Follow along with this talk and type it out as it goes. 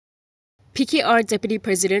PKR Deputy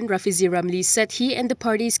President Rafizi Ramli said he and the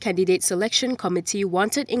party's candidate selection committee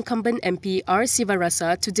wanted incumbent MP R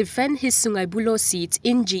Sivarasa to defend his Sungai Buloh seat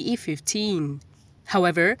in GE15.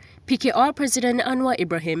 However, PKR President Anwar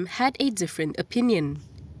Ibrahim had a different opinion.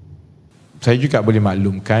 Saya juga boleh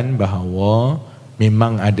maklumkan bahawa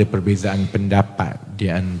memang ada perbezaan pendapat di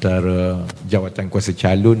antara jawatan kuasa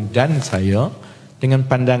calon dan saya dengan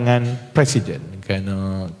pandangan Presiden,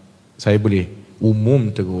 kerana saya boleh umum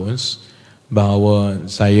terus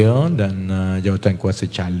bahawa saya dan jawatan kuasa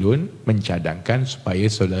calon mencadangkan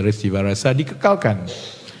supaya saudara Sivarasa dikekalkan.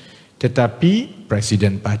 Tetapi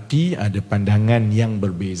Presiden Parti ada pandangan yang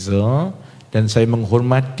berbeza dan saya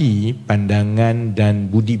menghormati pandangan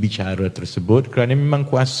dan budi bicara tersebut kerana memang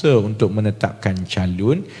kuasa untuk menetapkan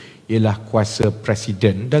calon ialah kuasa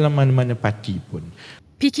Presiden dalam mana-mana parti pun.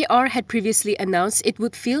 PKR had previously announced it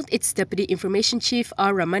would field its Deputy Information Chief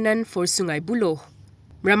R. Ramanan for Sungai Buloh.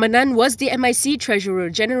 Ramanan was the MIC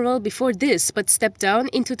Treasurer General before this but stepped down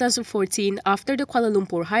in 2014 after the Kuala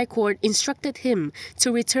Lumpur High Court instructed him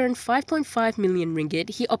to return 5.5 million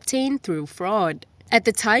ringgit he obtained through fraud. At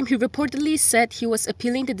the time, he reportedly said he was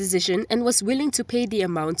appealing the decision and was willing to pay the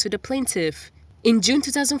amount to the plaintiff. In June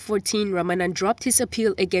 2014, Ramanan dropped his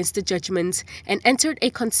appeal against the judgment and entered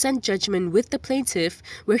a consent judgment with the plaintiff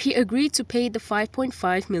where he agreed to pay the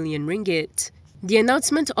 5.5 million ringgit. The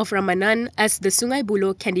announcement of Ramanan as the Sungai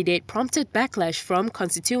Buloh candidate prompted backlash from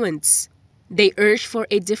constituents. They urged for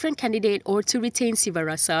a different candidate or to retain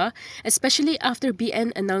Sivarasa, especially after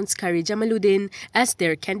BN announced Kari Jamaluddin as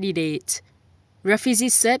their candidate. Rafizi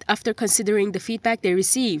said after considering the feedback they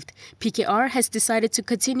received, PKR has decided to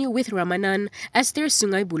continue with Ramanan as their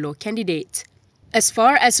Sungai Buloh candidate. As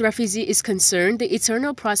far as Rafizi is concerned, the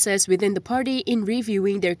eternal process within the party in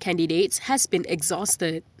reviewing their candidates has been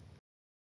exhausted.